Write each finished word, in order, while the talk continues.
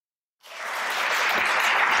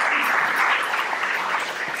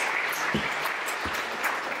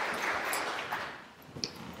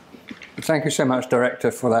Thank you so much,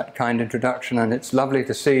 Director, for that kind introduction, and it's lovely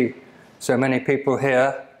to see so many people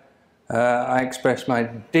here. I express my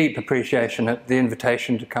deep appreciation at the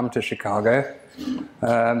invitation to come to Chicago.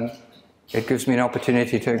 It gives me an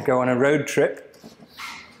opportunity to go on a road trip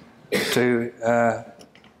to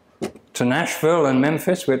Nashville and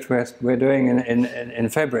Memphis, which we're doing in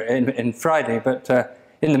February, in Friday. But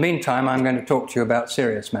in the meantime, I'm going to talk to you about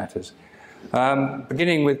serious matters,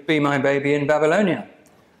 beginning with "Be My Baby" in Babylonia.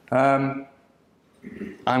 I'm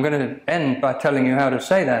going to end by telling you how to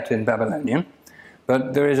say that in Babylonian,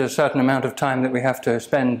 but there is a certain amount of time that we have to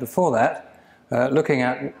spend before that looking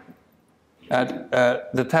at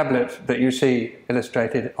the tablet that you see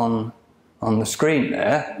illustrated on the screen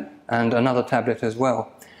there, and another tablet as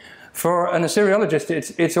well. For an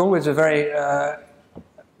Assyriologist, it's always a very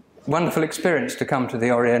wonderful experience to come to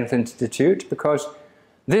the Oriental Institute, because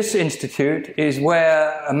this institute is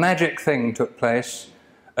where a magic thing took place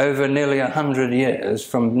over nearly 100 years,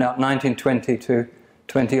 from 1920 to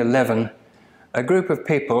 2011. A group of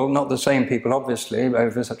people, not the same people obviously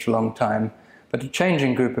over such a long time, but a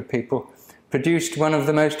changing group of people, produced one of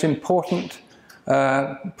the most important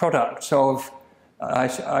products of,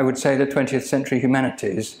 I would say, the 20th century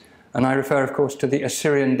humanities. And I refer, of course, to the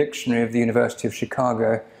Assyrian Dictionary of the University of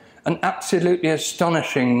Chicago, an absolutely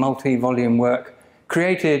astonishing multi-volume work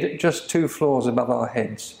created just 2 floors above our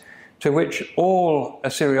heads, to which all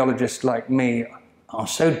Assyriologists like me are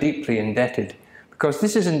so deeply indebted, because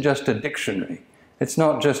this isn't just a dictionary. It's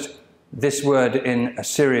not just this word in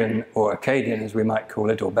Assyrian or Akkadian, as we might call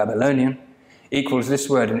it, or Babylonian, equals this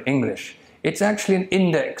word in English. It's actually an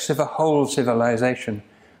index of a whole civilization,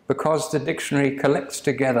 because the dictionary collects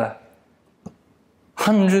together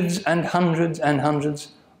hundreds and hundreds and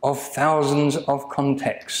hundreds of thousands of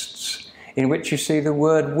contexts in which you see the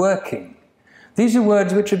word working. These are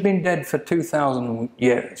words which have been dead for 2,000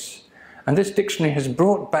 years. And this dictionary has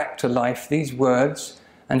brought back to life these words,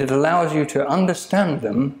 and it allows you to understand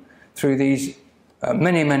them through these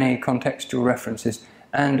many, many contextual references,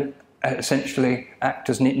 and essentially act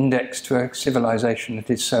as an index to a civilization that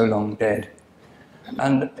is so long dead.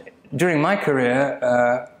 And during my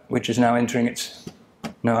career, which is now entering its,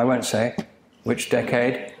 no, I won't say which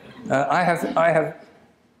decade, I have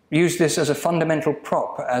used this as a fundamental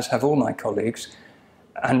prop, as have all my colleagues,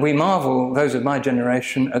 and we marvel, those of my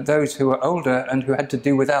generation, at those who are older and who had to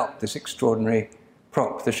do without this extraordinary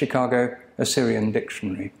prop, the Chicago Assyrian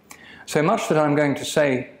Dictionary. So much that I'm going to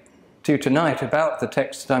say to you tonight about the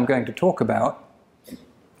text that I'm going to talk about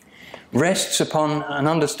rests upon an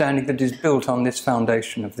understanding that is built on this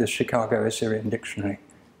foundation of this Chicago Assyrian Dictionary.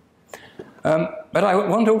 But I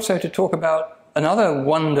want also to talk about another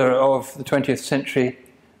wonder of the 20th century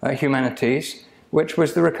humanities, which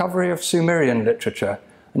was the recovery of Sumerian literature.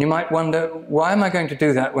 And you might wonder, why am I going to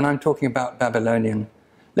do that when I'm talking about Babylonian?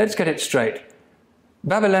 Let's get it straight.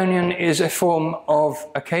 Babylonian is a form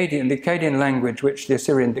of Akkadian, the Akkadian language, which the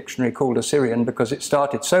Assyrian Dictionary called Assyrian because it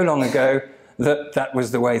started so long ago that that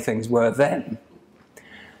was the way things were then.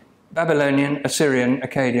 Babylonian, Assyrian,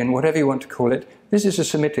 Akkadian, whatever you want to call it, this is a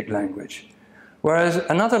Semitic language. Whereas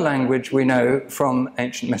another language we know from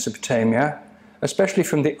ancient Mesopotamia, especially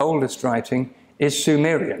from the oldest writing, is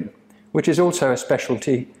Sumerian, which is also a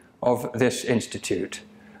specialty of this institute,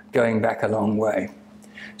 going back a long way.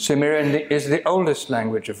 Sumerian is the oldest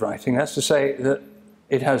language of writing. That's to say that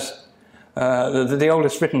it has the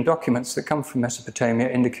oldest written documents that come from Mesopotamia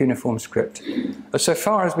in the cuneiform script, so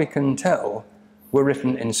far as we can tell, were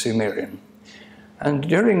written in Sumerian. And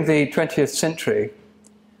during the 20th century,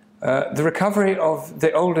 the recovery of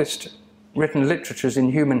the oldest written literatures in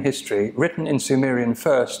human history, written in Sumerian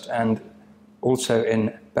first and also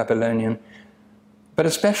in Babylonian, but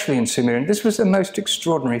especially in Sumerian, this was the most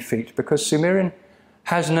extraordinary feat, because Sumerian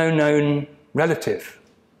has no known relative.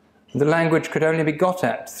 The language could only be got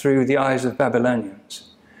at through the eyes of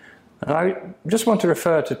Babylonians. And I just want to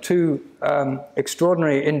refer to 2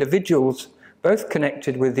 extraordinary individuals, both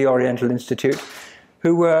connected with the Oriental Institute,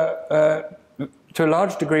 who were to a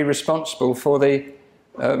large degree responsible for the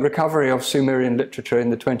recovery of Sumerian literature in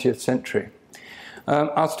the 20th century.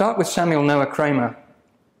 I'll start with Samuel Noah Kramer,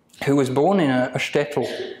 who was born in a shtetl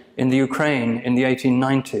in the Ukraine in the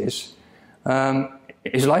 1890s.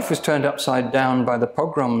 His life was turned upside down by the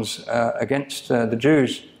pogroms against the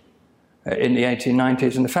Jews in the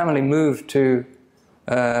 1890s, and the family moved to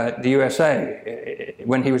the USA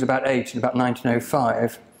when he was about 8, in about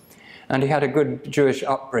 1905, and he had a good Jewish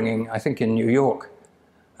upbringing, I think, in New York.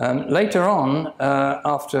 Later on,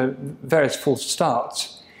 after various false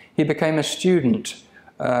starts, he became a student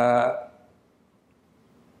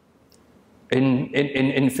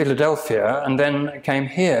in Philadelphia, and then came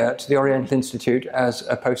here to the Oriental Institute as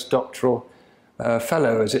a postdoctoral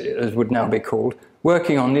fellow, as it would now be called,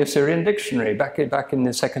 working on the Assyrian dictionary back in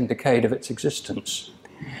the second decade of its existence.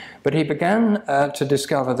 But he began to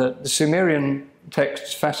discover that the Sumerian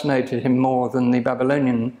texts fascinated him more than the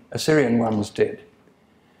Babylonian Assyrian ones did.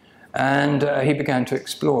 And he began to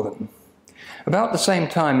explore them. About the same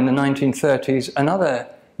time, in the 1930s, another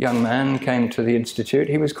young man came to the Institute.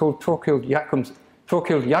 He was called Thorkild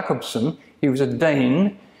Jacobsen. He was a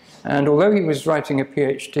Dane, and although he was writing a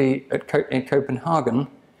PhD in Copenhagen,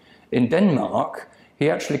 in Denmark, he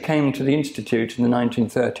actually came to the Institute in the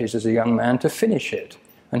 1930s as a young man to finish it.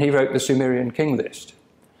 And he wrote the Sumerian King List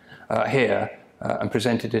here and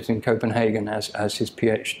presented it in Copenhagen as his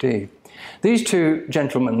PhD. These two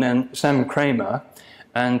gentlemen then, Sam Kramer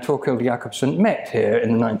and Thorkild Jacobsen, met here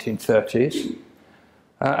in the 1930s.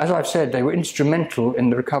 As I've said, they were instrumental in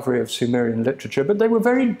the recovery of Sumerian literature, but they were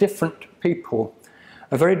very different people,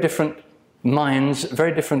 very different minds,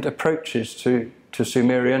 very different approaches to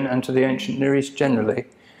Sumerian and to the ancient Near East generally.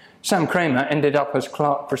 Sam Kramer ended up as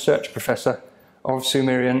Clark Research Professor of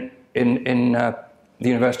Sumerian in the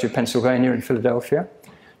University of Pennsylvania in Philadelphia.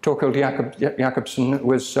 Thorkild Jacobsen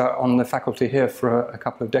was on the faculty here for a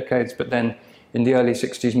couple of decades, but then in the early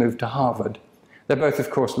 60s moved to Harvard. They're both, of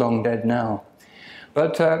course, long dead now.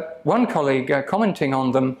 But one colleague, commenting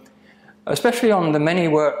on them, especially on the many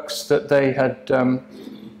works that they had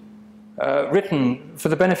written for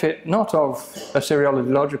the benefit not of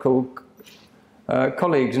Assyriological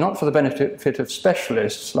colleagues, not for the benefit of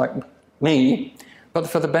specialists like me, but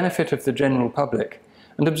for the benefit of the general public,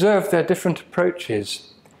 and observed their different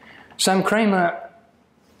approaches. Sam Kramer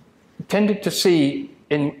tended to see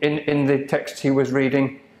in the text he was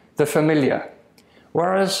reading the familiar,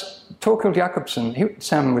 whereas Thorkild Jacobsen,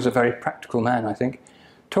 Sam was a very practical man, I think.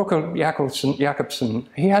 Thorkild Jacobsen,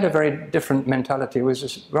 he had a very different mentality. It was a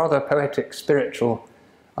rather poetic, spiritual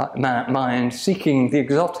mind, seeking the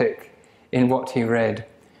exotic in what he read.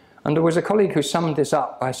 And there was a colleague who summed this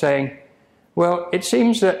up by saying, well, it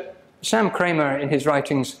seems that Sam Kramer, in his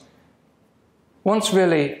writings, wants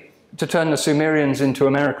really to turn the Sumerians into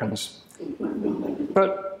Americans.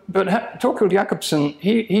 But Thorkild Jacobsen,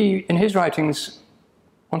 he, in his writings,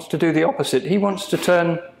 wants to do the opposite. He wants to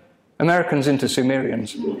turn Americans into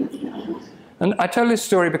Sumerians. And I tell this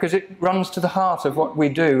story because it runs to the heart of what we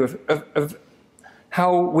do, of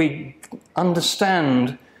how we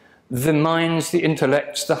understand the minds, the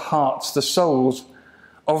intellects, the hearts, the souls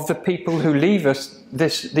of the people who leave us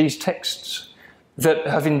these texts that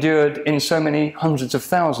have endured in so many hundreds of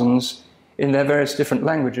thousands in their various different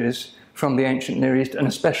languages from the ancient Near East, and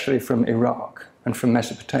especially from Iraq and from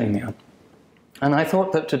Mesopotamia. And I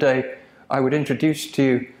thought that today I would introduce to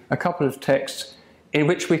you a couple of texts in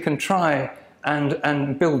which we can try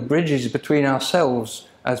and build bridges between ourselves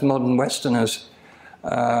as modern Westerners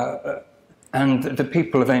and the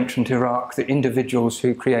people of ancient Iraq, the individuals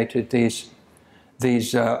who created these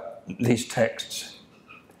texts.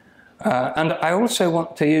 And I also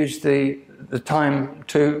want to use the time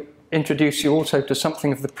to introduce you also to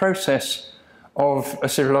something of the process of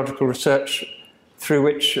Assyriological research through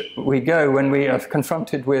which we go when we are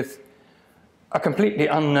confronted with a completely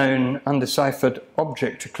unknown, undeciphered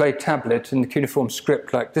object, a clay tablet in the cuneiform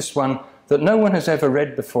script like this one that no one has ever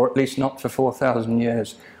read before, at least not for 4,000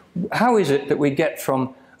 years. How is it that we get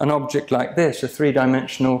from an object like this, a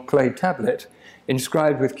three-dimensional clay tablet,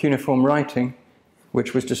 inscribed with cuneiform writing,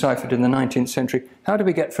 which was deciphered in the 19th century, how do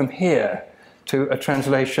we get from here to a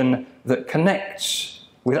translation that connects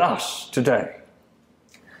with us today?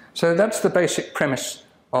 So that's the basic premise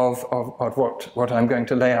of what I'm going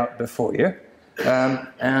to lay out before you.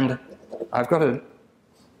 And I've got an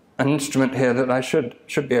instrument here that I should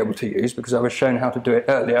be able to use because I was shown how to do it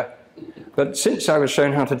earlier. But since I was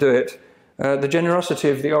shown how to do it, the generosity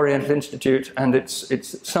of the Oriental Institute and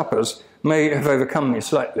its suppers may have overcome me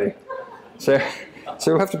slightly. So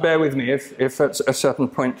you'll have to bear with me if at a certain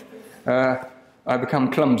point I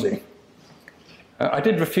become clumsy. I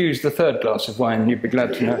did refuse the third glass of wine, you'd be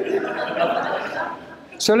glad to know.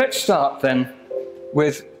 So let's start then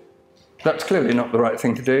with, that's clearly not the right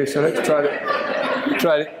thing to do, so let's try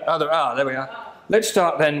the other, there we are. Let's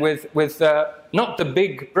start then with not the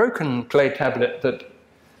big broken clay tablet that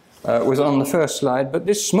was on the first slide, but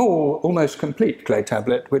this small, almost complete clay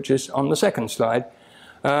tablet, which is on the second slide.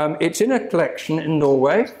 It's in a collection in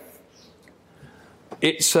Norway.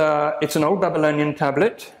 It's an old Babylonian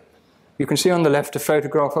tablet. You can see on the left a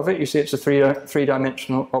photograph of it. You see it's a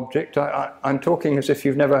three-dimensional object. I'm talking as if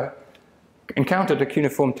you've never encountered a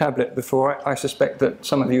cuneiform tablet before. I suspect that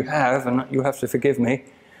some of you have, and you'll have to forgive me.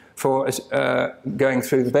 for going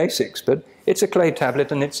through the basics, but it's a clay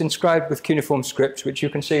tablet and it's inscribed with cuneiform script, which you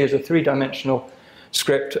can see is a three-dimensional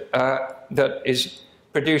script that is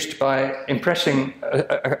produced by impressing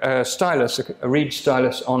a stylus, a reed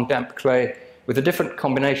stylus, on damp clay with the different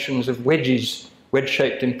combinations of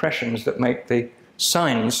wedge-shaped impressions that make the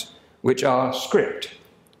signs, which are script.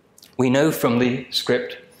 We know from the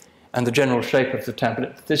script and the general shape of the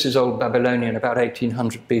tablet that this is Old Babylonian, about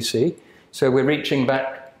 1800 BC, so we're reaching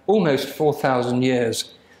back almost 4,000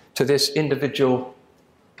 years to this individual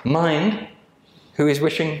mind who is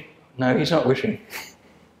wishing. No, he's not wishing,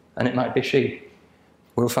 and it might be she.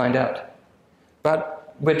 We'll find out.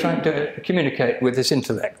 But we're trying to communicate with this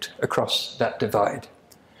intellect across that divide.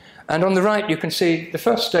 And on the right, you can see the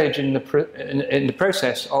first stage in the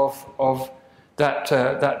process of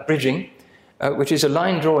that bridging, which is a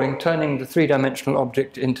line drawing, turning the three-dimensional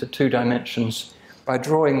object into two dimensions by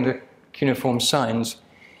drawing the cuneiform signs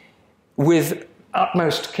with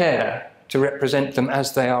utmost care to represent them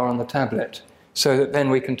as they are on the tablet, so that then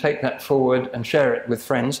we can take that forward and share it with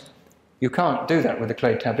friends. You can't do that with a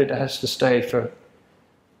clay tablet. It has to stay for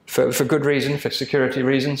good reason, for security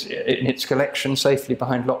reasons, in its collection safely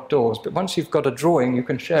behind locked doors. But once you've got a drawing, you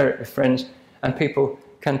can share it with friends and people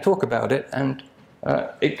can talk about it, and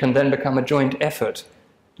it can then become a joint effort,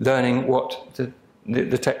 learning what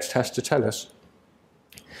the text has to tell us.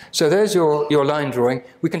 So there's your line drawing.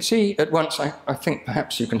 We can see at once, I think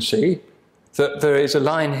perhaps you can see, that there is a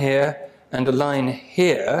line here and a line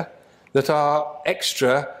here that are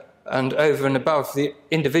extra and over and above the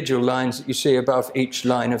individual lines that you see above each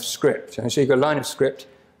line of script. So you've got a line of script,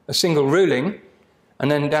 a single ruling,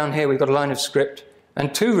 and then down here we've got a line of script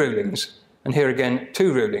and two rulings, and here again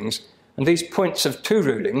two rulings. And these points of two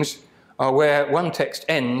rulings are where one text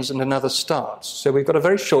ends and another starts. So we've got a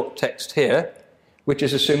very short text here, which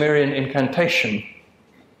is a Sumerian incantation.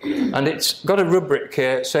 And it's got a rubric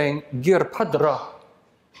here saying Girpadra,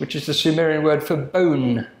 which is the Sumerian word for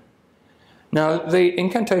bone. Now, the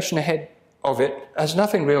incantation ahead of it has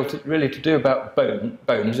nothing really to do about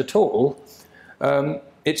bones at all.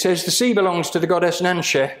 It says the sea belongs to the goddess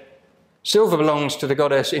Nanshe, silver belongs to the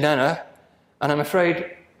goddess Inanna, and I'm afraid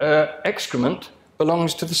excrement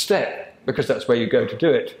belongs to the steppe, because that's where you go to do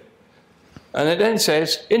it. And it then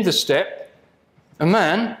says, in the steppe, a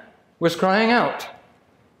man was crying out,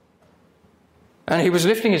 and he was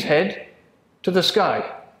lifting his head to the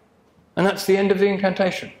sky. And that's the end of the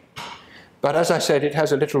incantation. But as I said, it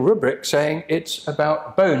has a little rubric saying it's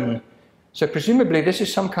about bone. So presumably this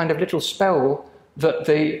is some kind of little spell that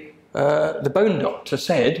the bone doctor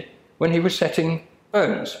said when he was setting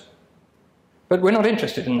bones. But we're not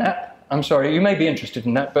interested in that. I'm sorry, you may be interested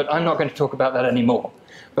in that, but I'm not going to talk about that anymore.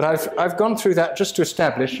 But I've gone through that just to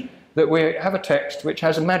establish that we have a text which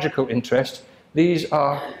has a magical interest. These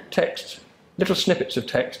are texts, little snippets of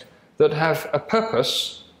text, that have a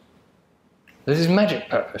purpose. This is magic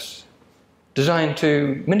purpose, designed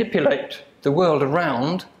to manipulate the world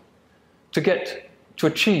around to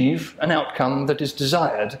achieve an outcome that is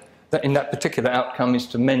desired. That in that particular outcome is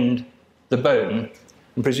to mend the bone.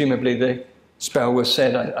 And presumably the spell was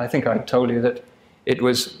said, I think I told you that it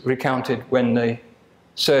was recounted when the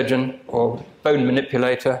surgeon or bone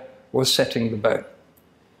manipulator was setting the bone.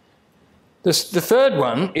 The third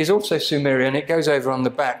one is also Sumerian. It goes over on the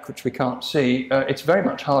back, which we can't see. It's very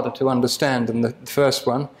much harder to understand than the first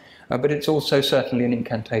one, but it's also certainly an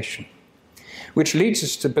incantation, which leads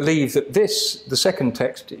us to believe that this, the second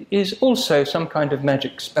text, is also some kind of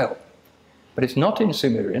magic spell. But it's not in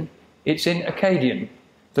Sumerian, it's in Akkadian,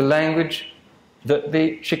 the language that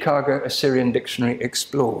the Chicago Assyrian Dictionary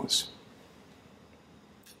explores.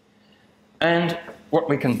 And what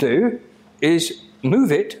we can do is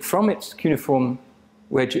move it from its cuneiform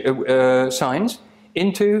signs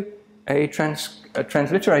into a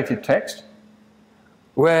transliterated text,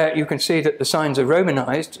 where you can see that the signs are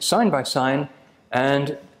romanized, sign by sign,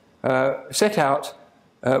 and set out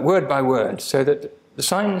word by word, so that the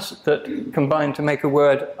signs that combine to make a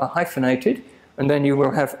word are hyphenated, and then you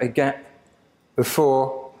will have a gap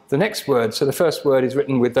before the next word. So the first word is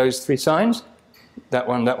written with those three signs, that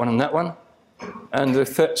one, and that one. And the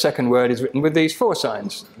second word is written with these four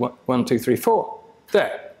signs, 1, 2, 3, 4,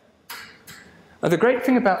 there. And the great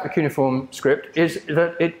thing about the cuneiform script is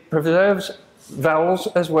that it preserves vowels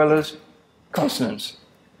as well as consonants.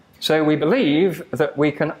 So we believe that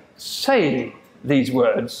we can say these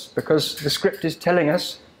words because the script is telling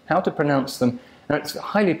us how to pronounce them. And it's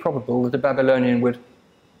highly probable that a Babylonian would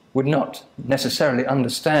not necessarily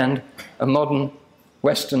understand a modern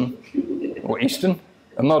Western or Eastern,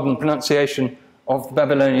 a modern pronunciation of the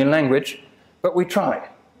Babylonian language, but we try.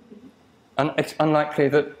 And it's unlikely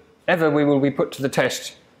that ever we will be put to the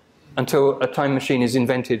test until a time machine is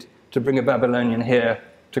invented to bring a Babylonian here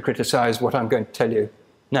to criticize what I'm going to tell you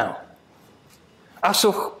now.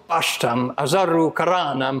 Asuch bashtam azaru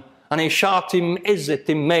karanam aneshatim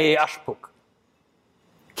ezetim me ashpuk.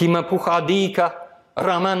 Kima puchadika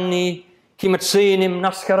ramanni kimatsenim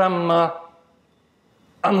naskaramma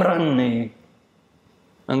amranni.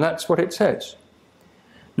 And that's what it says.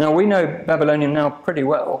 Now, we know Babylonian now pretty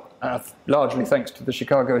well, largely thanks to the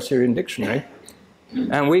Chicago Assyrian Dictionary,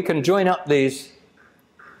 and we can join up these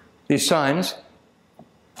signs,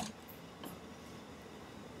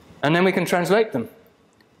 and then we can translate them.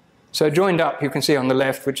 So joined up, you can see on the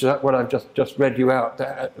left, which is what I've just read you out,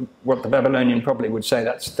 what the Babylonian probably would say,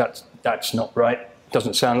 that's not right,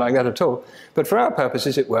 doesn't sound like that at all. But for our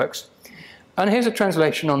purposes, it works. And here's a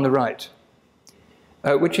translation on the right,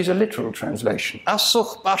 which is a literal translation.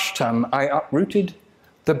 Asuch bashtam, I uprooted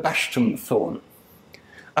the bashtam thorn.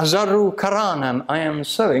 Azaru karanam, I am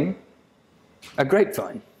sowing a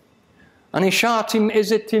grapevine. Anishatim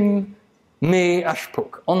ezetim me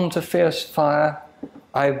ashpuk, onto fierce fire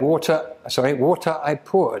water I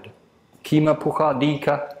poured. Kima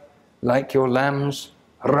puchadika, like your lambs,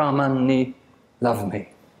 ramanni, love me.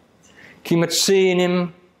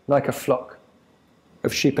 Kimatsenim, like a flock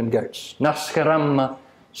of sheep and goats. Naskaramma,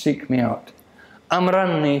 seek me out.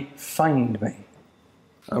 Amranni, find me.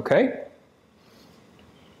 Okay?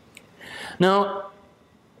 Now,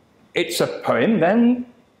 it's a poem then,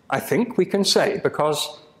 I think we can say,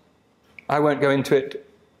 because I won't go into it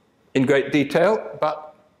in great detail,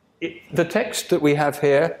 but the text that we have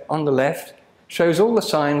here on the left shows all the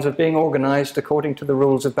signs of being organized according to the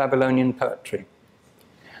rules of Babylonian poetry.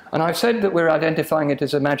 And I've said that we're identifying it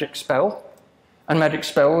as a magic spell, and magic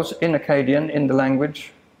spells in Akkadian, in the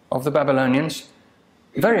language of the Babylonians,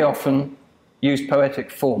 very often use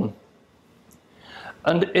poetic form.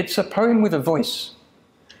 And it's a poem with a voice.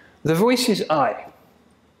 The voice is I.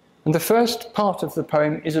 And the first part of the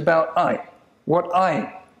poem is about I, what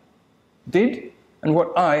I did and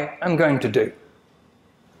what I am going to do.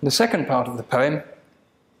 The second part of the poem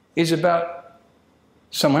is about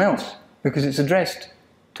someone else, because it's addressed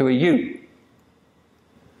to a you.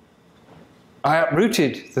 I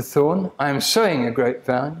uprooted the thorn, I am sowing a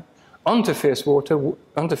grapevine, onto fierce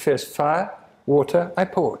fire, water I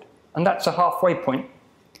poured. And that's a halfway point.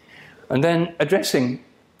 And then addressing,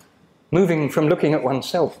 moving from looking at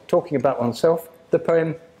oneself, talking about oneself, the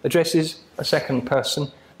poem addresses a second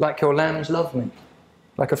person, like your lambs love me,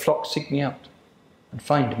 like a flock seek me out and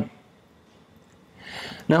find me.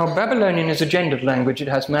 Now, Babylonian is a gendered language. It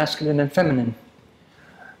has masculine and feminine.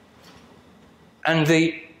 And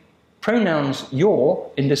the pronouns your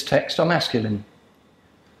in this text are masculine.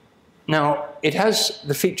 Now, it has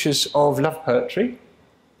the features of love poetry,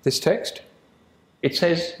 this text. It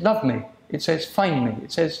says, love me. It says, find me.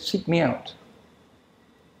 It says, seek me out.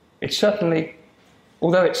 It's certainly,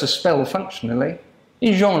 although it's a spell functionally,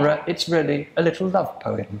 in genre, it's really a little love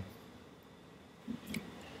poem.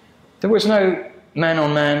 There was no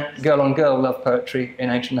man-on-man, girl-on-girl love poetry in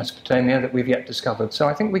ancient Mesopotamia that we've yet discovered. So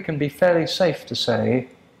I think we can be fairly safe to say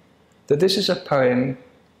that this is a poem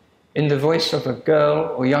in the voice of a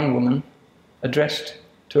girl or young woman addressed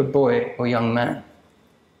to a boy or young man.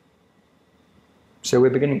 So we're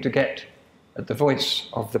beginning to get at the voice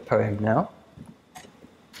of the poem now.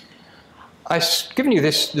 I've given you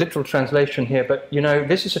this literal translation here, but you know,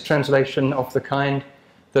 this is a translation of the kind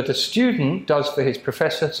that a student does for his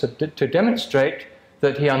professor to demonstrate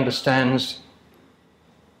that he understands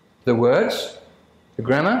the words, the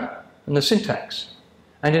grammar, and the syntax.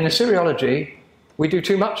 And in Assyriology, we do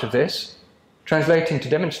too much of this, translating to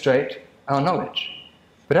demonstrate our knowledge.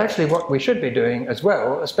 But actually what we should be doing as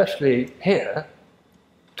well, especially here,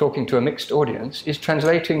 talking to a mixed audience, is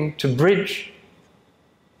translating to bridge,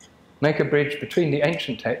 make a bridge between the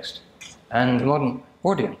ancient text and the modern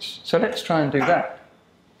audience. So let's try and do that.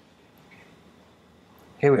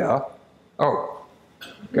 Here we are. Oh,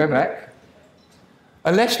 go back.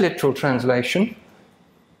 A less literal translation.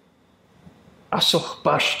 Asuch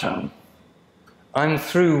bashtam. I'm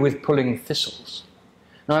through with pulling thistles.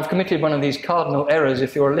 Now, I've committed one of these cardinal errors,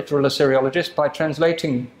 if you're a literal Assyriologist, by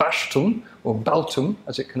translating bashtum, or baltum,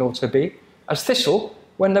 as it can also be, as thistle,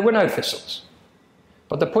 when there were no thistles.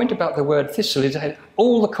 But the point about the word thistle is that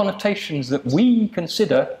all the connotations that we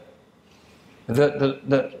consider,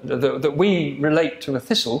 that we relate to a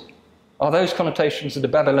thistle, are those connotations that a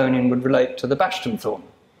Babylonian would relate to the bashtam thorn.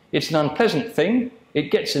 It's an unpleasant thing.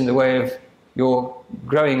 It gets in the way of your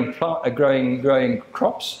growing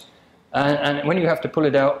crops. And when you have to pull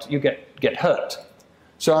it out, you get hurt.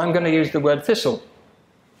 So I'm going to use the word thistle.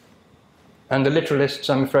 And the literalists,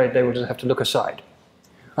 I'm afraid, they will just have to look aside.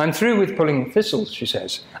 I'm through with pulling thistles, she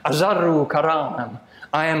says. Azaru karanam.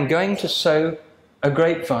 I am going to sow a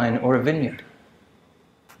grapevine or a vineyard.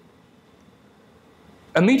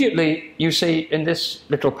 Immediately, you see in this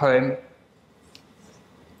little poem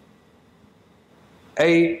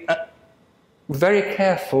a very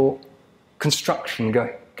careful construction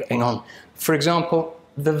going on. For example,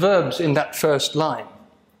 the verbs in that first line.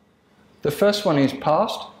 The first one is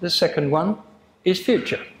past, the second one is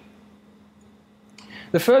future.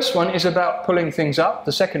 The first one is about pulling things up,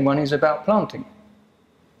 the second one is about planting.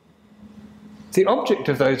 The object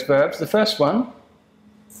of those verbs, the first one,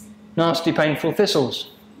 nasty, painful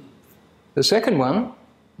thistles. The second one,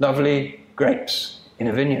 lovely grapes in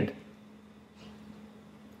a vineyard.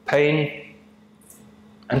 Pain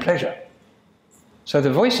and pleasure. So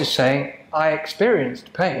the voice is saying, I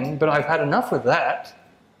experienced pain, but I've had enough of that.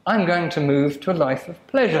 I'm going to move to a life of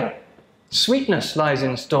pleasure. Sweetness lies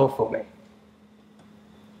in store for me.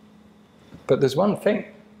 But there's one thing.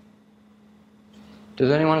 Does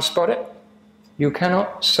anyone spot it? You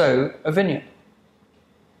cannot sow a vineyard.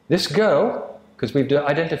 This girl, because we've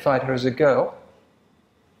identified her as a girl,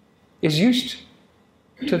 is used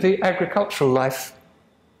to the agricultural life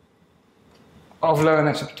of Lower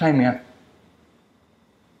Mesopotamia.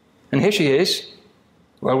 And here she is,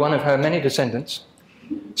 well, one of her many descendants,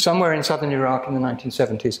 somewhere in southern Iraq in the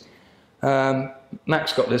 1970s.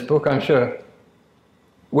 Max got this book, I'm sure.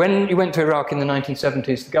 When you went to Iraq in the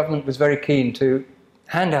 1970s, the government was very keen to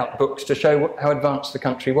hand out books to show how advanced the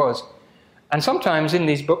country was. And sometimes in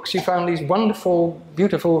these books you found these wonderful,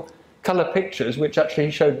 beautiful colour pictures which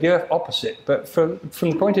actually showed the opposite. But from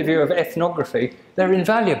the point of view of ethnography, they're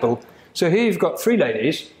invaluable. So here you've got three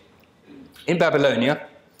ladies in Babylonia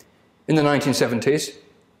in the 1970s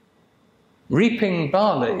reaping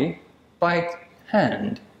barley by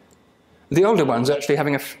hand. The older one's actually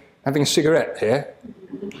having a cigarette here,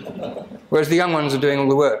 whereas the young ones are doing all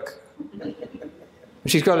the work.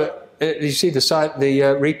 She's got you see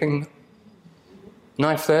the reaping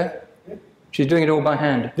knife there? She's doing it all by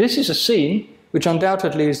hand. This is a scene which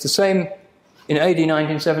undoubtedly is the same in AD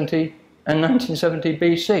 1970 and 1970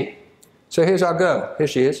 BC. So here's our girl, here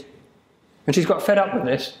she is. And she's got fed up with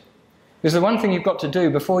this. Because the one thing you've got to do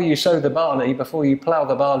before you sow the barley, before you plough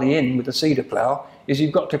the barley in with the cedar plough, is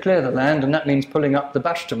you've got to clear the land, and that means pulling up the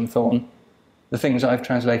bashtam thorn, the things I've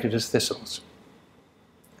translated as thistles.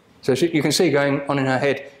 So you can see going on in her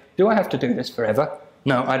head, do I have to do this forever?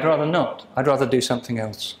 No, I'd rather not. I'd rather do something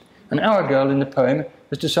else. And our girl in the poem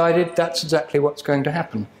has decided that's exactly what's going to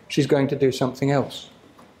happen. She's going to do something else.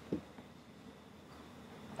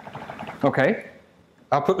 Okay,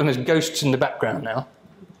 I'll put them as ghosts in the background now.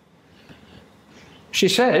 She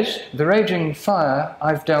says, the raging fire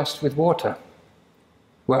I've doused with water.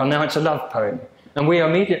 Well, now it's a love poem. And we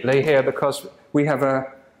immediately here, because we have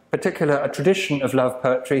a tradition of love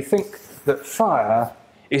poetry, think that fire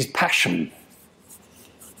is passion,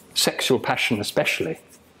 sexual passion especially.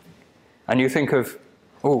 And you think of,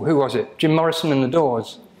 oh, who was it? Jim Morrison and the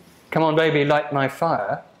Doors. Come on, baby, light my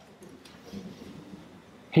fire.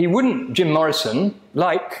 He wouldn't, Jim Morrison,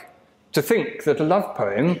 like to think that a love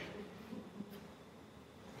poem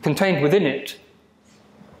contained within it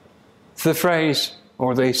the phrase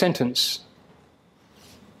or the sentence,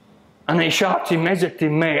 Anishati mezeti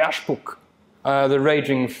me ashpuk, the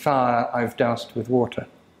raging fire I've doused with water.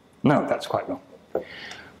 No, that's quite wrong.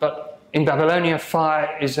 But in Babylonia,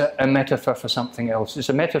 fire is a metaphor for something else. It's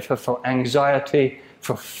a metaphor for anxiety,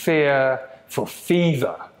 for fear, for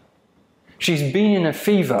fever. She's been in a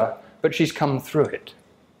fever, but she's come through it.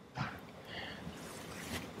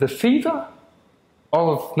 The fever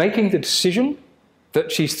of making the decision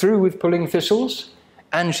that she's through with pulling thistles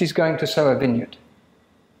and she's going to sow a vineyard.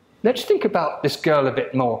 Let's think about this girl a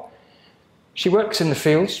bit more. She works in the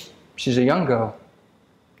fields. She's a young girl.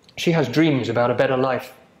 She has dreams about a better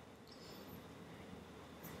life.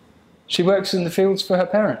 She works in the fields for her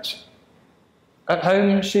parents. At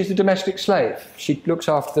home, she's a domestic slave. She looks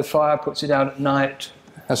after the fire, puts it out at night,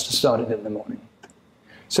 has to start it in the morning.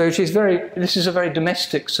 So this is a very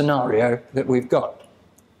domestic scenario that we've got.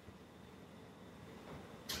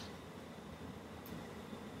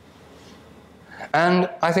 And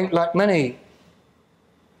I think, like many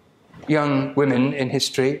young women in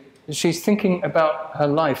history, she's thinking about her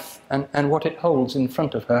life and what it holds in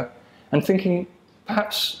front of her, and thinking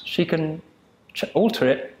perhaps she can alter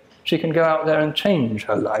it, she can go out there and change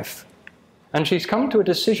her life. And she's come to a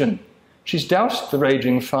decision. She's doused the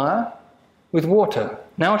raging fire with water.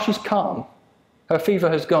 Now she's calm. Her fever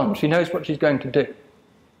has gone. She knows what she's going to do.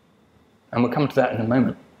 And we'll come to that in a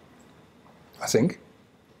moment, I think.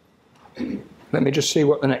 Let me just see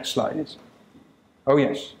what the next slide is. Oh,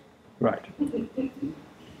 yes. Right.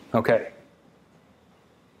 Okay.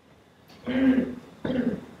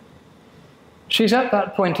 She's at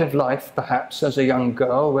that point of life, perhaps, as a young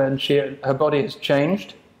girl, when her body has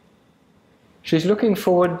changed. She's looking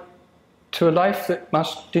forward to a life that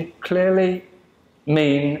must clearly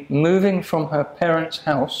mean moving from her parents'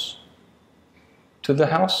 house to the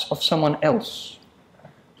house of someone else.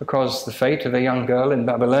 Because the fate of a young girl in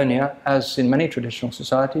Babylonia, as in many traditional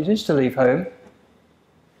societies, is to leave home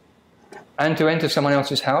and to enter someone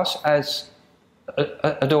else's house as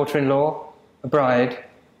a daughter-in-law, a bride.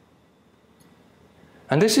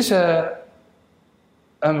 And this is a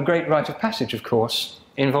great rite of passage, of course,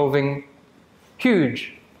 involving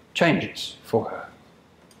huge changes for her.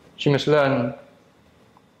 She must learn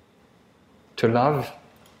to love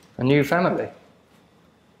a new family.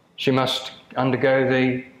 She must undergo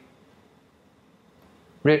the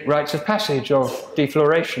rites of passage of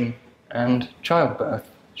defloration and childbirth.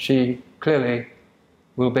 She clearly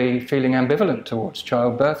will be feeling ambivalent towards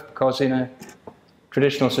childbirth, because in a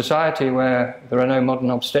traditional society where there are no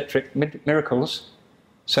modern obstetric miracles,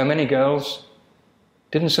 so many girls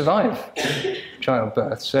didn't survive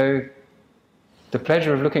childbirth. So the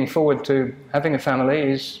pleasure of looking forward to having a family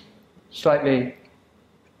is slightly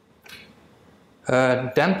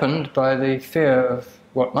dampened by the fear of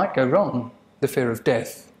what might go wrong, the fear of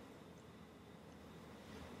death.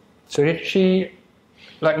 So she,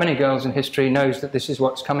 like many girls in history, knows that this is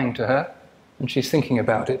what's coming to her, and she's thinking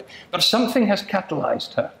about it. But something has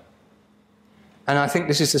catalysed her. And I think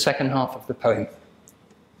this is the second half of the poem.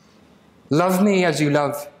 Love me as you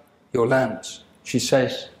love your lambs, she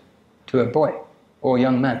says to a boy or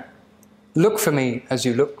young man. Look for me as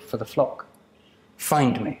you look for the flock.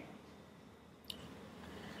 Find me.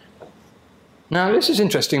 Now, this is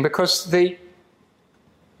interesting because the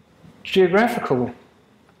geographical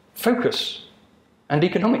focus and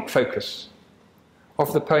economic focus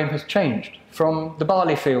of the poem has changed from the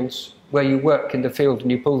barley fields, where you work in the field and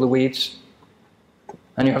you pull the weeds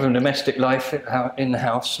and you have a domestic life in the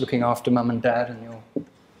house looking after mum and dad and your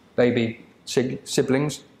baby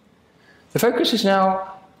siblings. The focus is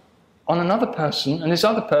now on another person, and this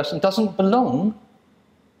other person doesn't belong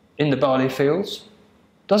in the barley fields,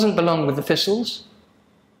 doesn't belong with the thistles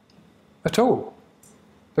at all,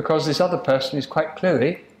 because this other person is quite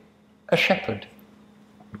clearly a shepherd.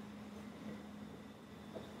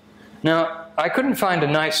 Now, I couldn't find a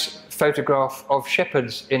nice photograph of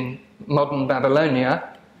shepherds in modern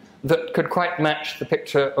Babylonia that could quite match the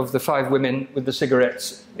picture of the 5 women with the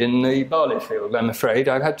cigarettes in the barley field, I'm afraid.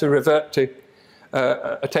 I've had to revert to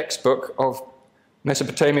a textbook of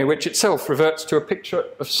Mesopotamia, which itself reverts to a picture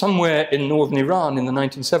of somewhere in northern Iran in the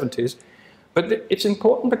 1970s. But it's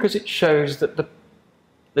important because it shows that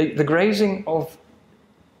the grazing of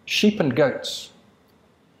sheep and goats,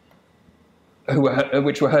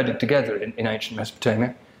 which were herded together in ancient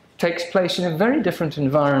Mesopotamia, takes place in a very different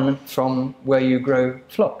environment from where you grow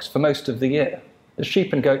flocks for most of the year. The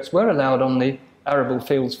sheep and goats were allowed on the arable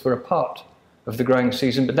fields for a part of the growing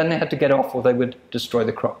season, but then they had to get off or they would destroy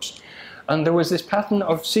the crops. And there was this pattern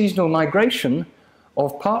of seasonal migration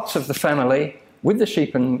of parts of the family with the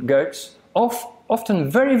sheep and goats,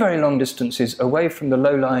 often very, very long distances away from the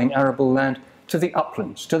low-lying arable land to the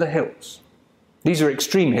uplands, to the hills. These are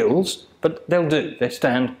extreme hills, but they'll do. They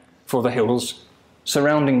stand for the hills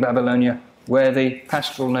surrounding Babylonia, where the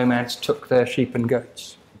pastoral nomads took their sheep and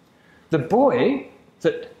goats. The boy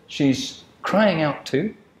that she's crying out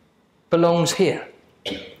to belongs here,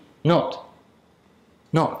 not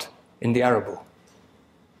in the arable.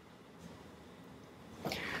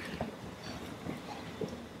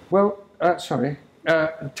 Well, sorry,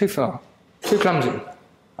 too far, too clumsy.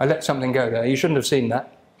 I let something go there. You shouldn't have seen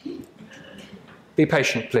that. Be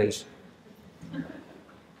patient, please.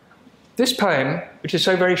 This poem, which is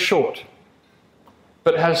so very short,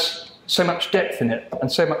 but has so much depth in it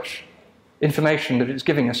and so much information that it's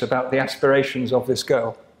giving us about the aspirations of this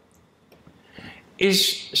girl,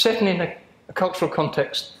 is set in a cultural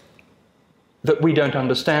context that we don't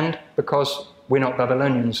understand because we're not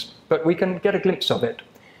Babylonians, but we can get a glimpse of it.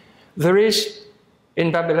 There is,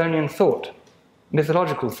 in Babylonian thought,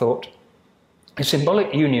 mythological thought, a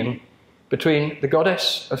symbolic union between the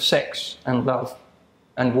goddess of sex and love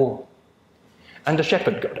and war, and a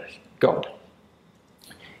shepherd god.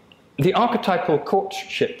 The archetypal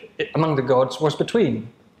courtship among the gods was between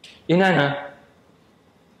Inanna,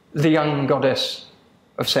 the young goddess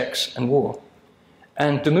of sex and war,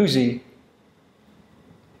 and Dumuzi,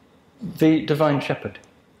 the divine shepherd.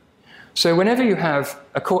 So whenever you have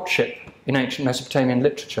a courtship in ancient Mesopotamian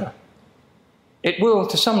literature, it will,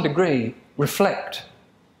 to some degree, reflect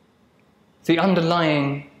the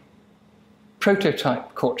underlying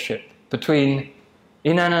prototype courtship between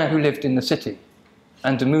Inanna, who lived in the city,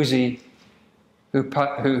 and Dumuzi, who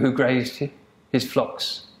grazed his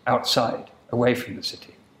flocks outside, away from the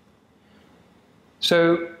city.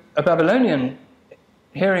 So a Babylonian,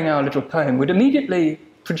 hearing our little poem, would immediately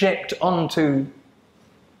project onto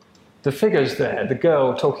the figures there, the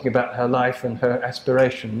girl talking about her life and her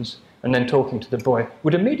aspirations, and then talking to the boy,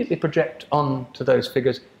 would immediately project onto those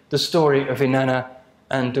figures the story of Inanna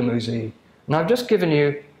and Dumuzi. And I've just given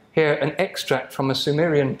you here an extract from a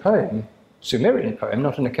Sumerian poem,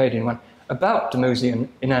 not an Akkadian one, about Dumuzi and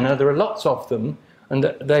Inanna. There are lots of them, and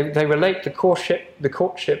they relate the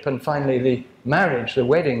courtship and finally the marriage, the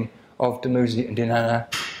wedding of Dumuzi and Inanna.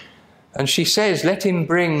 And she says, let him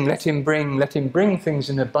bring things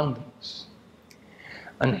in abundance.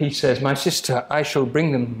 And he says, my sister, I shall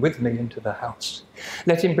bring them with me into the house.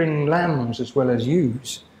 Let him bring lambs as well as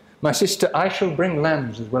ewes. My sister, I shall bring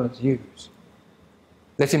lambs as well as ewes.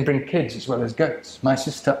 Let him bring kids as well as goats. My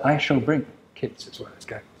sister, I shall bring kids as well as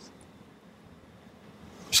goats.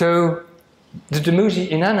 So the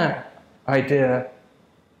Dumuzi-Inanna idea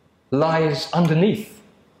lies underneath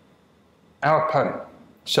our poem,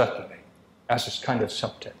 certainly, as a kind of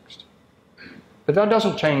subtext. But that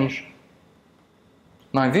doesn't change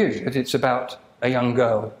my view that it's about a young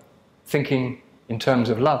girl thinking in terms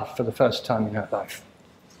of love for the first time in her life.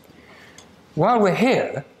 While we're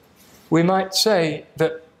here, we might say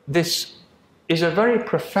that this is a very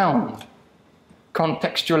profound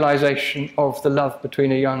contextualization of the love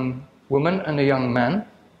between a young woman and a young man,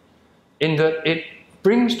 in that it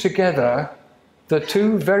brings together the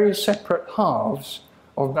two very separate halves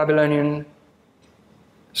of Babylonian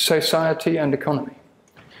society and economy.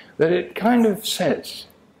 That it kind of says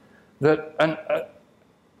that,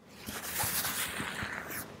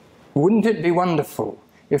 wouldn't it be wonderful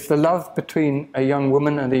if the love between a young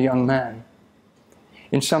woman and a young man,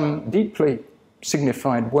 in some deeply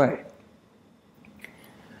signified way,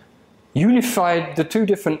 unified the two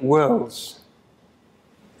different worlds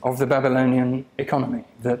of the Babylonian economy,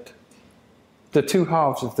 that the two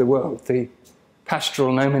halves of the world, the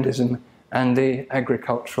pastoral nomadism and the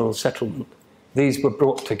agricultural settlement, these were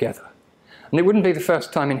brought together. And it wouldn't be the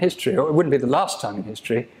first time in history, or it wouldn't be the last time in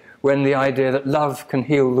history, when the idea that love can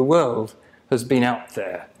heal the world has been out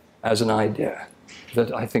there as an idea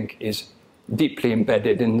that I think is deeply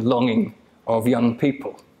embedded in the longing of young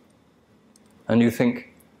people. And you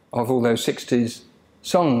think of all those 60s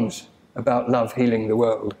songs about love healing the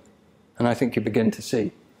world, and I think you begin to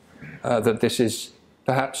see that this is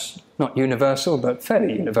perhaps not universal, but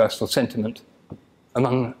fairly universal sentiment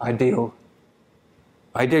among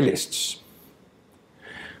idealists.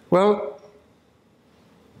 Well,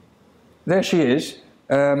 there she is,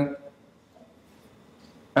 our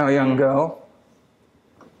young girl.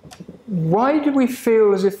 Why do we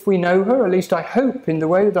feel as if we know her? At least I hope, in the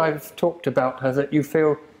way that I've talked about her, that you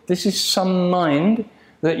feel this is some mind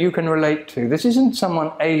that you can relate to. This isn't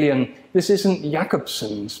someone alien. This isn't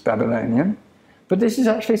Jacobson's Babylonian, but this is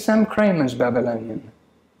actually Sam Kramer's Babylonian.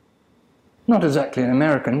 Not exactly an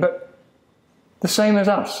American, but the same as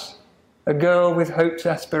us. A girl with hopes,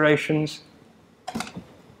 aspirations,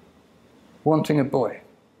 wanting a boy,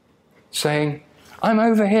 saying, I'm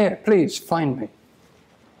over here, please find me.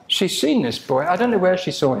 She's seen this boy. I don't know where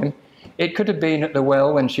she saw him. It could have been at the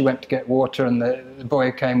well when she went to get water and the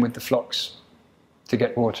boy came with the flocks to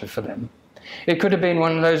get water for them. It could have been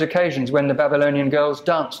one of those occasions when the Babylonian girls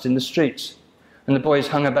danced in the streets and the boys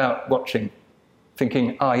hung about watching,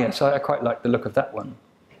 thinking, yes, I quite like the look of that one.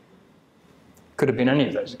 Could have been any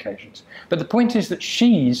of those occasions. But the point is that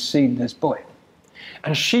she's seen this boy.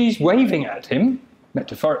 And she's waving at him,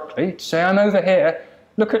 metaphorically, to say, I'm over here,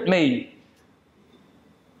 look at me.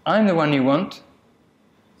 I'm the one you want.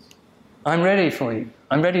 I'm ready for you.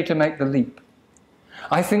 I'm ready to make the leap.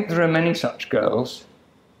 I think there are many such girls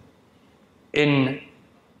in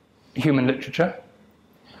human literature.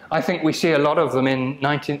 I think we see a lot of them in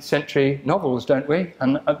 19th century novels, don't we?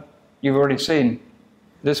 And you've already seen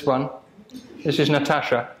this one. This is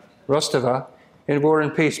Natasha Rostova in War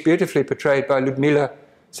and Peace, beautifully portrayed by Lyudmila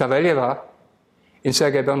Savelyeva in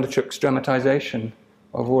Sergei Bondarchuk's dramatization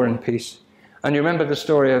of War and Peace. And you remember the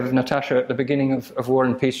story of Natasha at the beginning of War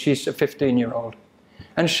and Peace. She's a 15-year-old.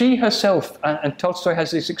 And she herself, and Tolstoy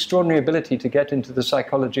has this extraordinary ability to get into the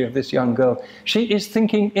psychology of this young girl, she is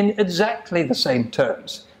thinking in exactly the same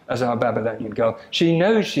terms as our Babylonian girl. She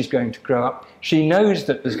knows she's going to grow up. She knows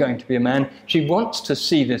that there's going to be a man. She wants to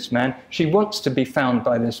see this man. She wants to be found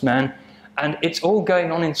by this man. And it's all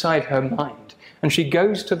going on inside her mind. And she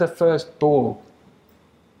goes to the first ball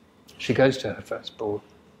she goes to her first ball,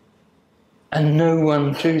 and no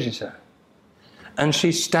one chooses her. And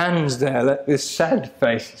she stands there like this sad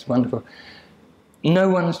face. It's wonderful. No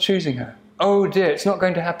one's choosing her. Oh dear, it's not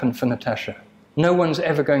going to happen for Natasha. No one's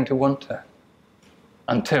ever going to want her.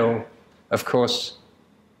 Until, of course,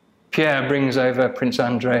 Pierre brings over Prince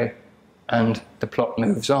Andrei and the plot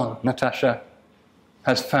moves on. Natasha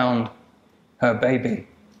has found her baby.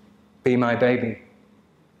 Be my baby,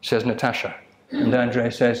 says Natasha. And Andrei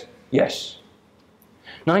says, yes.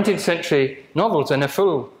 19th century novels, and they're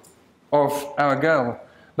full of our girl.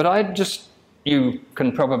 But you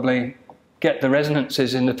can probably get the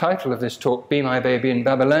resonances in the title of this talk, Be My Baby in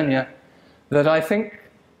Babylonia, that I think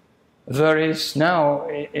there is now,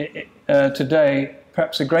 today,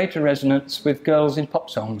 perhaps a greater resonance with girls in pop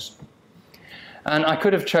songs. And I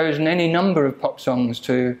could have chosen any number of pop songs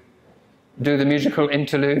to do the musical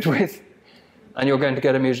interlude with, and you're going to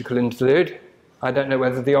get a musical interlude. I don't know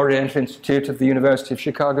whether the Oriental Institute of the University of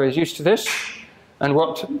Chicago is used to this, and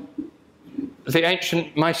what the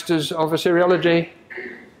ancient meisters of Assyriology,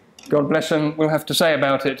 God bless them, will have to say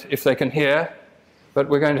about it if they can hear. But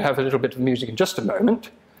we're going to have a little bit of music in just a moment.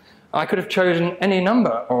 I could have chosen any number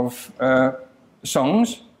of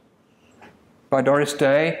songs by Doris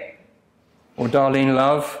Day, or Darlene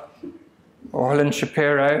Love, or Helen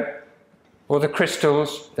Shapiro, or the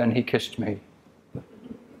Crystals, Then He Kissed Me.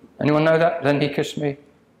 Anyone know that? Then He Kissed Me?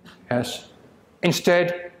 Yes.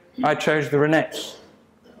 Instead, I chose the Ronettes.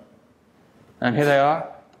 And here they are.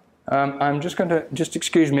 I'm just going to,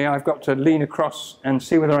 excuse me, I've got to lean across and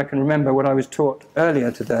see whether I can remember what I was taught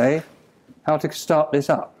earlier today, how to start this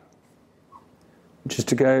up. Which is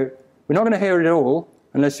to go, we're not going to hear it all,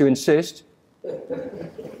 unless you insist.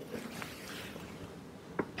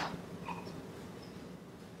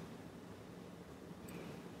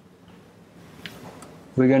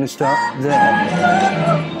 We're going to start there.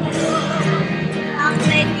 I'll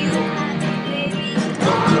make you happy, baby.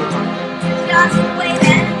 Just wait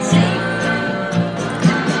and see.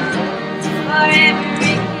 For every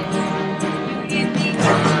kiss you give me,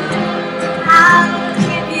 I'll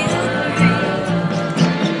give you three.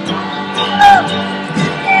 Oh,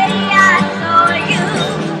 the day I saw you,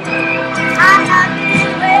 I have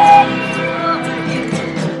been waiting for you.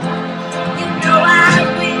 You know I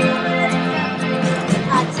whispered something.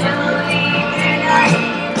 I told you that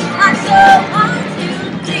I so want to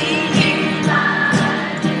please you,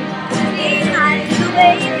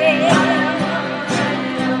 baby.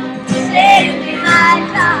 Say be my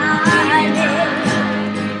darling,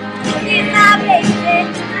 be my baby.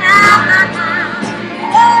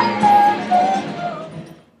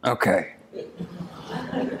 Okay.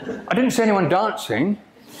 I didn't see anyone dancing.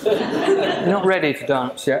 You're not ready to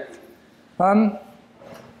dance yet.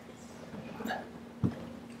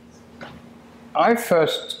 I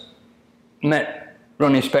first met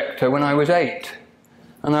Ronnie Spector when I was 8,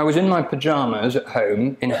 and I was in my pyjamas at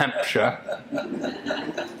home in Hampshire,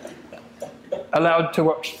 allowed to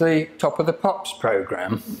watch the Top of the Pops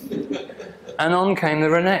programme, and on came the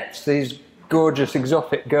Ronettes, these gorgeous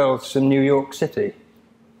exotic girls from New York City.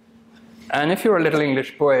 And if you're a little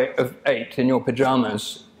English boy of 8 in your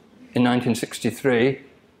pyjamas in 1963,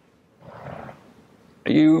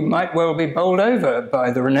 you might well be bowled over by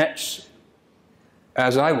the Ronettes,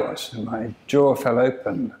 as I was. My jaw fell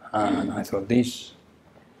open, and I thought, this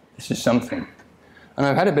is something. And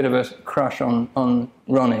I've had a bit of a crush on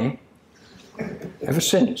Ronnie ever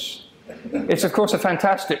since. It's, of course, a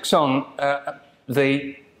fantastic song.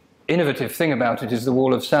 The innovative thing about it is the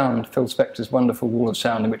wall of sound, Phil Spector's wonderful wall of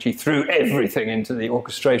sound, in which he threw everything into the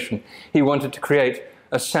orchestration. He wanted to create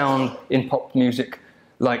a sound in pop music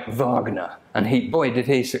like Wagner, and boy, did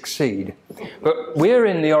he succeed. But we're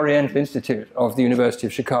in the Oriental Institute of the University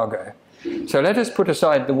of Chicago, so let us put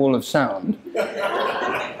aside the wall of sound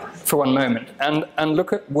for one moment and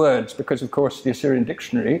look at words, because, of course, the Assyrian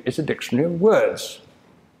dictionary is a dictionary of words.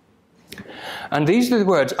 And these are the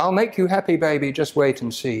words: I'll make you happy, baby, just wait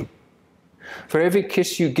and see. For every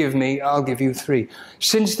kiss you give me, I'll give you 3.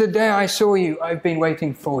 Since the day I saw you, I've been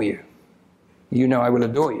waiting for you. You know I will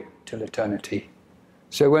adore you till eternity.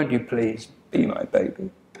 So won't you please be my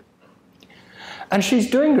baby? And she's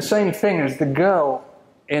doing the same thing as the girl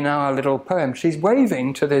in our little poem. She's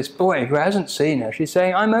waving to this boy who hasn't seen her. She's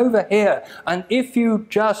saying, I'm over here, and if you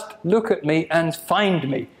just look at me and find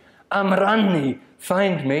me, Amrani,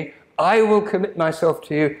 find me, I will commit myself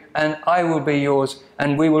to you, and I will be yours,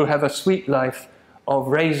 and we will have a sweet life of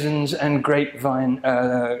raisins and grape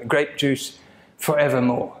juice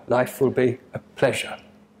forevermore. Life will be a pleasure.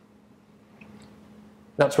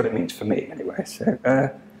 That's what it means for me, anyway. So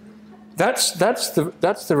that's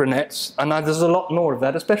the Ronettes, and there's a lot more of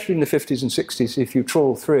that, especially in the 50s and 60s if you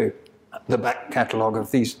trawl through the back catalogue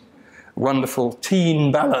of these wonderful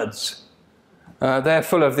teen ballads. They're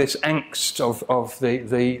full of this angst of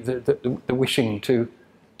the wishing to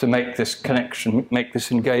make this connection, make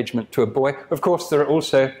this engagement to a boy. Of course, there are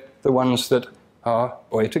also the ones that are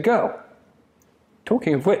boy to girl.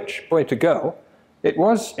 Talking of which, boy to girl, it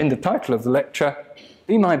was in the title of the lecture,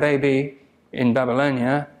 Be My Baby in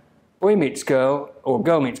Babylonia, boy meets girl, or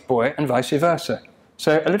girl meets boy, and vice versa.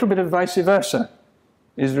 So a little bit of vice versa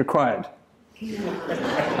is required.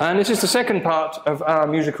 And this is the second part of our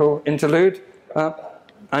musical interlude.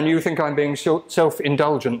 And you think I'm being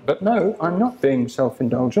self-indulgent, but no, I'm not being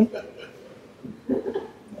self-indulgent.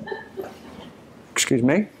 Excuse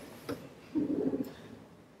me.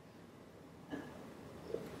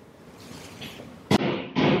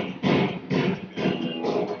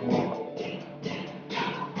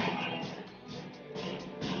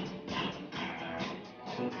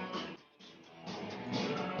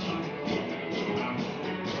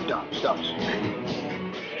 Stop.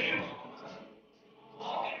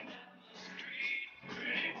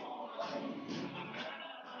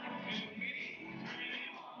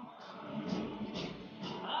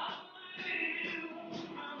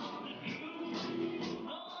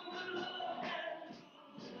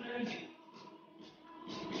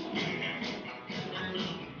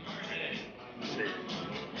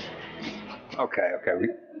 Okay.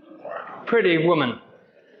 Pretty Woman.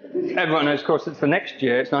 Everyone knows, of course, it's the next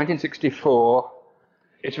year. It's 1964.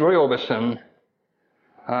 It's Roy Orbison.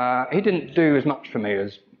 He didn't do as much for me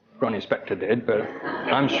as Ronnie Spector did, but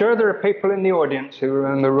I'm sure there are people in the audience who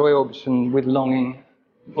remember Roy Orbison with longing,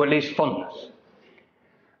 or at least fondness.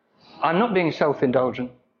 I'm not being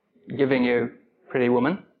self-indulgent giving you Pretty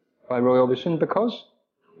Woman by Roy Orbison because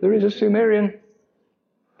there is a Sumerian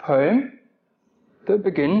poem that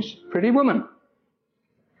begins Pretty Woman.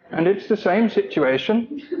 And it's the same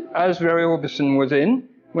situation as Roy Orbison was in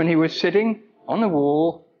when he was sitting on a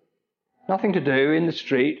wall, nothing to do, in the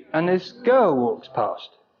street, and this girl walks past.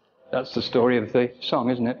 That's the story of the song,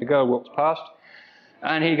 isn't it? The girl walks past,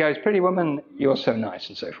 and he goes, Pretty Woman, you're so nice,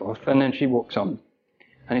 and so forth. And then she walks on.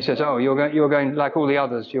 And he says, oh, you're going like all the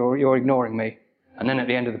others, you're ignoring me. And then at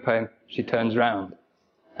the end of the poem, she turns round,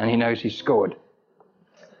 and he knows he's scored.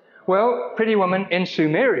 Well, Pretty Woman in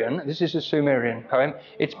Sumerian, this is a Sumerian poem,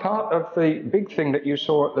 it's part of the big thing that you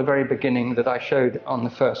saw at the very beginning that I showed on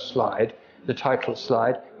the first slide, the title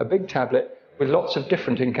slide, a big tablet with lots of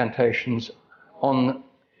different incantations on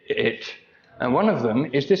it. And one of them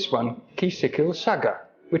is this one, Kisikil Saga,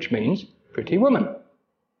 which means Pretty Woman.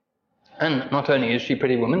 And not only is she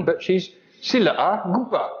Pretty Woman, but she's Sila'a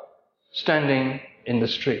Guba, standing in the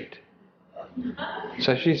street.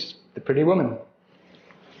 So she's the Pretty Woman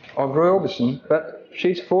of Roy Orbison, but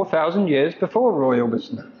she's 4,000 years before Roy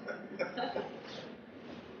Orbison.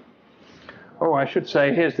 Oh, I should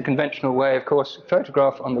say, here's the conventional way, of course,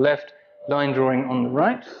 photograph on the left, line drawing on the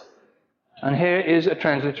right, and here is a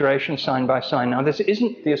transliteration sign by sign. Now, this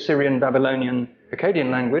isn't the Assyrian, Babylonian,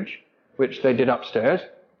 Akkadian language, which they did upstairs.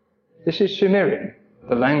 This is Sumerian,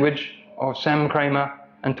 the language of Sam Kramer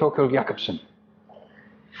and Torkel Jakobsen.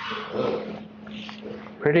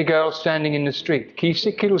 Pretty girl standing in the street.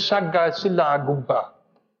 Kisikil sagga silla gubba.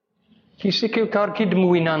 Kisikil karkid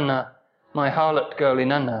muinanna, my harlot girl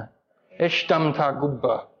inanna. Eshtamta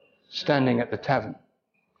gubba, standing at the tavern.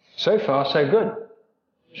 So far, so good.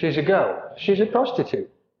 She's a girl. She's a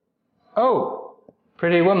prostitute. Oh,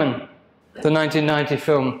 Pretty Woman. The 1990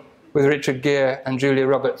 film with Richard Gere and Julia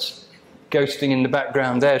Roberts ghosting in the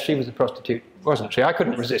background there. She was a prostitute, wasn't she? I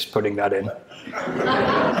couldn't resist putting that in.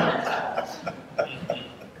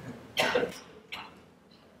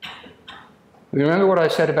 You remember what I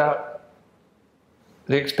said about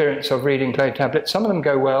the experience of reading clay tablets? Some of them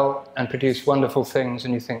go well and produce wonderful things,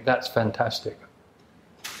 and you think, that's fantastic.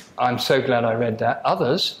 I'm so glad I read that.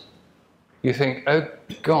 Others, you think, oh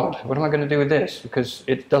God, what am I going to do with this? Because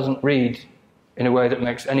it doesn't read in a way that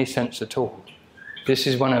makes any sense at all. This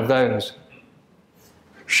is one of those.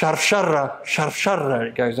 Sharshara, sharshara,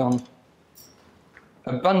 it goes on.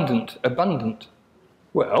 Abundant, abundant.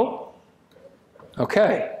 Well,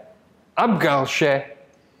 okay. Abgalshe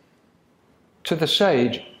to the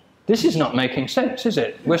sage. This is not making sense, is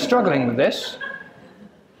it? We're struggling with this.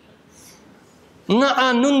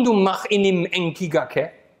 Na'a nundum mach inim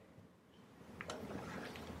enkigake.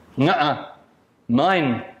 Na'a,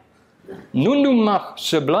 mine. Nundum mach,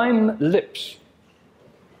 sublime lips.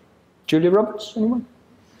 Julia Roberts, anyone?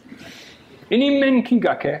 Inim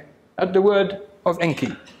enkigake, at the word of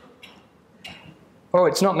enki. Oh,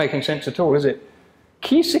 it's not making sense at all, is it?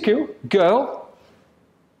 Kisikil, girl.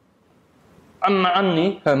 Amma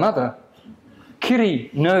Anni, her mother. Kiri,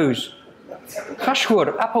 nose.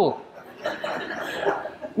 Khashwar, apple.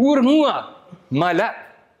 Urmua, my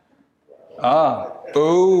lap. Ah,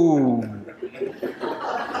 oh.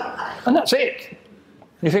 And that's it.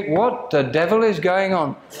 You think, what the devil is going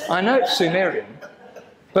on? I know it's Sumerian,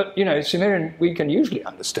 but, you know, Sumerian we can usually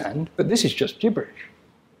understand, but this is just gibberish.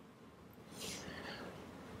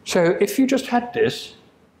 So if you just had this,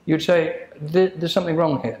 you'd say, there's something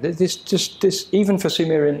wrong here. This, even for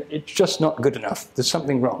Sumerian, it's just not good enough. There's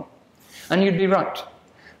something wrong. And you'd be right,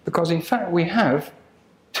 because in fact we have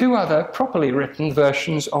two other properly written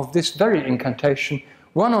versions of this very incantation,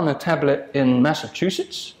 one on a tablet in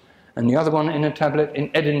Massachusetts, and the other one in a tablet in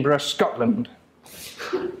Edinburgh, Scotland.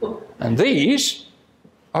 And these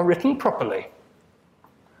are written properly.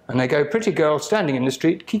 And they go, pretty girl standing in the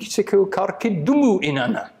street, Kikisiku Karkidumu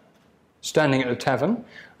Inanna, standing at the tavern.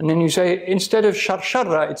 And then you say, instead of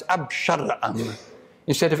Sharshara, it's Abshara'am.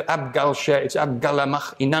 Instead of Abgalsha, it's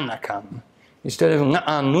Abgalamach Inanakam. Instead of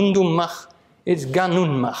Na'anundumach, it's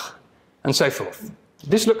Ganunmach, and so forth.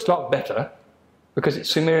 This looks a lot better because it's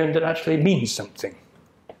Sumerian that actually means something.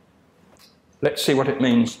 Let's see what it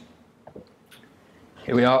means.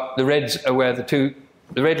 Here we are. The red letters are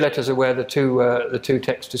where the two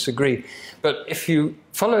texts disagree. But if you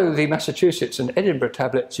follow the Massachusetts and Edinburgh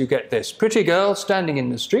tablets, you get this: pretty girl standing in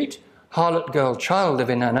the street, harlot girl, child of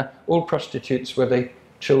Inanna. All prostitutes were the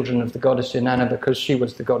children of the goddess Inanna because she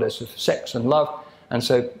was the goddess of sex and love, and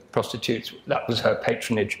so prostitutes, that was her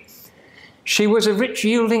patronage. She was a rich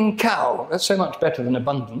yielding cow. That's so much better than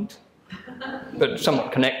abundant, but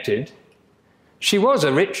somewhat connected. She was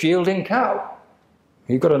a rich yielding cow.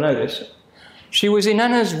 You've got to know this. She was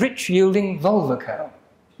Inanna's rich yielding vulva cow.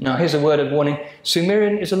 Now here's a word of warning.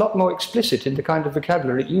 Sumerian is a lot more explicit in the kind of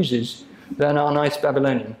vocabulary it uses than our nice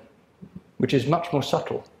Babylonian, which is much more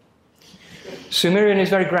subtle. Sumerian is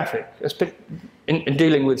very graphic in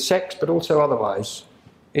dealing with sex, but also otherwise.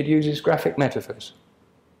 It uses graphic metaphors.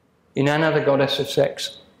 Inanna, the goddess of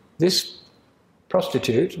sex. This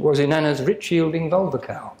prostitute was Inanna's rich-yielding vulva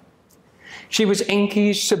cow. She was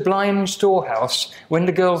Enki's sublime storehouse. When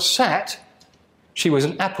the girl sat, she was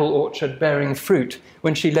an apple orchard bearing fruit.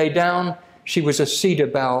 When she lay down, she was a cedar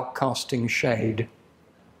bough casting shade.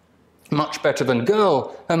 Much better than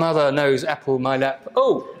girl, her mother knows apple my lap.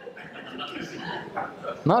 Oh!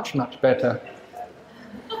 Much, much better.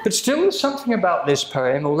 But still there's something about this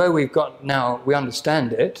poem, although we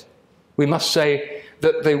understand it, we must say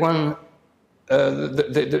that the one,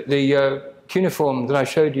 the cuneiform that I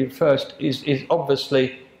showed you first is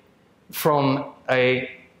obviously from a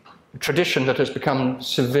tradition that has become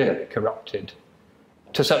severely corrupted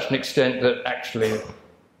to such an extent that actually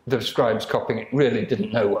the scribes copying it really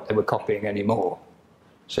didn't know what they were copying anymore.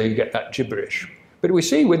 So you get that gibberish. But we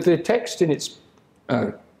see with the text in its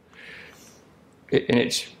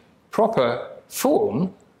proper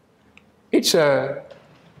form, it's a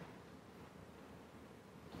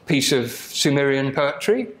piece of Sumerian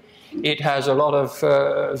poetry. It has a lot of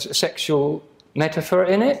sexual metaphor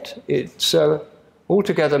in it. It's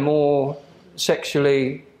altogether more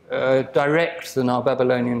sexually direct than our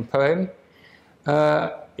Babylonian poem.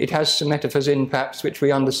 It has some metaphors in, perhaps, which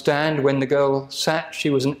we understand. When the girl sat, she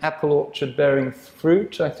was an apple orchard bearing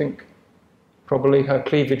fruit. I think probably her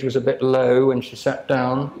cleavage was a bit low when she sat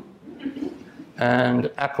down, and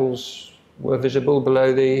apples were visible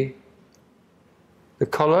below the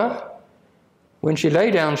collar. When she lay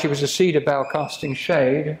down, she was a cedar bough casting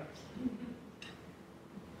shade.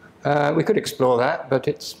 We could explore that, but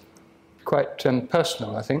it's quite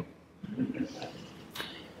personal, I think.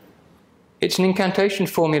 It's an incantation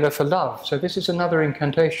formula for love. So this is another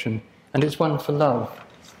incantation, and it's one for love.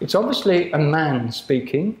 It's obviously a man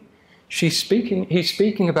speaking. He's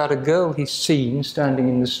speaking about a girl he's seen standing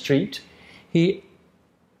in the street. He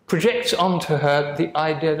projects onto her the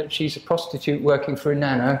idea that she's a prostitute working for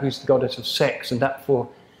Inanna, who's the goddess of sex, and therefore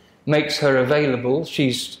makes her available.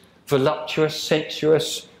 She's voluptuous,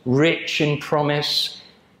 sensuous, rich in promise,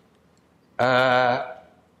 and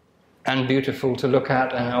beautiful to look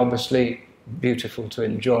at, and obviously beautiful to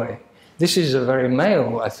enjoy. This is a very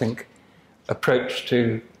male, I think, approach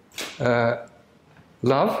to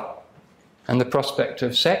love and the prospect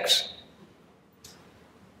of sex.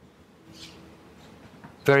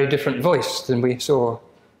 Very different voice than we saw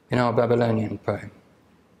in our Babylonian poem.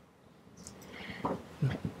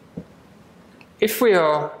 If we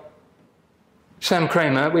are Sam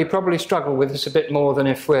Kramer, we probably struggle with this a bit more than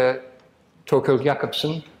if we're Torkild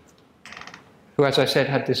Jakobsen, who, as I said,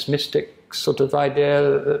 had this mystic sort of idea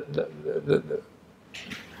that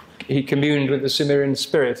he communed with the Sumerian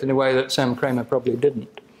spirit in a way that Sam Kramer probably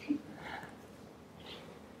didn't.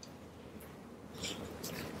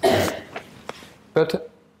 But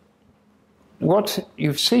what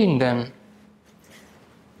you've seen then,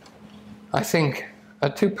 I think, are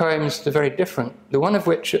two poems that are very different, the one of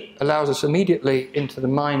which allows us immediately into the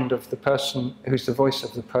mind of the person who's the voice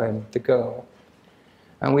of the poem, the girl.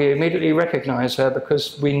 And we immediately recognize her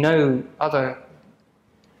because we know other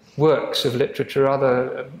works of literature,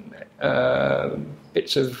 other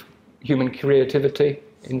bits of human creativity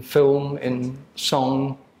in film, in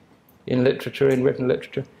song, in literature, in written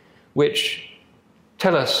literature, which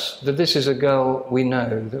tell us that this is a girl we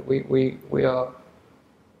know, that we are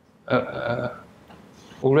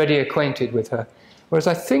already acquainted with her. Whereas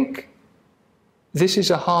I think this is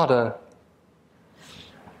a harder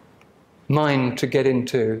mind to get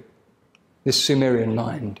into, this Sumerian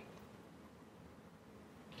mind.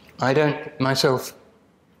 I don't myself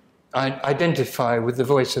identify with the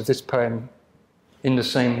voice of this poem in the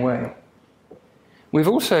same way. We've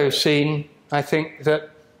also seen, I think,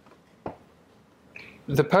 that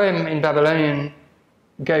the poem in Babylonian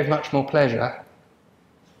gave much more pleasure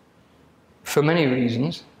for many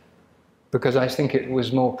reasons, because I think it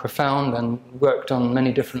was more profound and worked on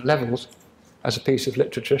many different levels as a piece of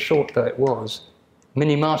literature, short though it was,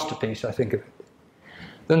 mini masterpiece, I think of it,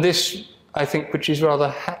 than this, I think, which is rather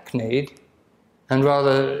hackneyed and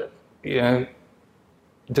rather,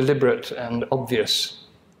 deliberate and obvious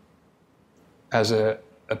as a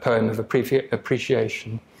poem of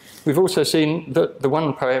appreciation. We've also seen that the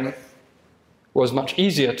one poem was much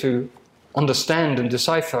easier to understand and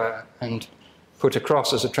decipher and put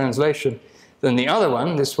across as a translation than the other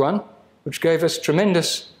one, this one, which gave us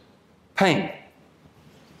tremendous pain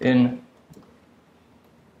in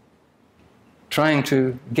trying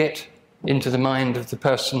to get into the mind of the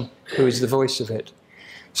person who is the voice of it.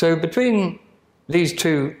 So between these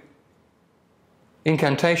two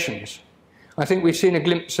incantations, I think we've seen a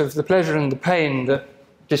glimpse of the pleasure and the pain that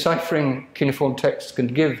deciphering cuneiform texts can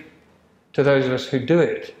give to those of us who do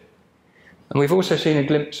it. And we've also seen a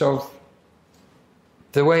glimpse of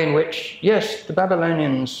the way in which, yes, the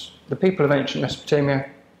Babylonians, the people of ancient Mesopotamia,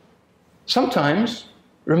 sometimes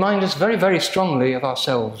remind us very, very strongly of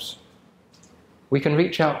ourselves. We can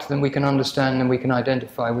reach out to them, we can understand them, we can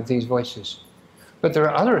identify with these voices. But there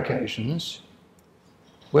are other occasions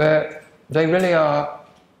where they really are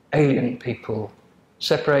alien people,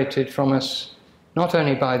 separated from us not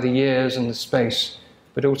only by the years and the space,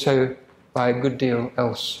 but also by a good deal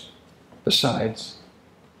else besides.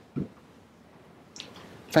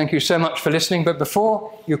 Thank you so much for listening, but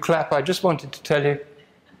before you clap, I just wanted to tell you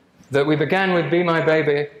that we began with Be My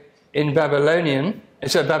Baby in Babylonia.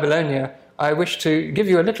 I wish to give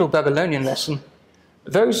you a little Babylonian lesson.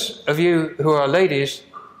 Those of you who are ladies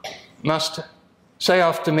must say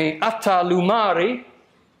after me, Atta Lumari,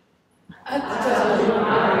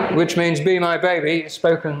 which means Be My Baby,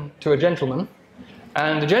 spoken to a gentleman.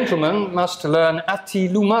 And the gentleman must learn Atti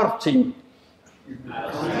Lumarti,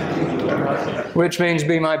 which means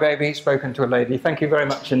Be My Baby, spoken to a lady. Thank you very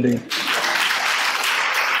much indeed.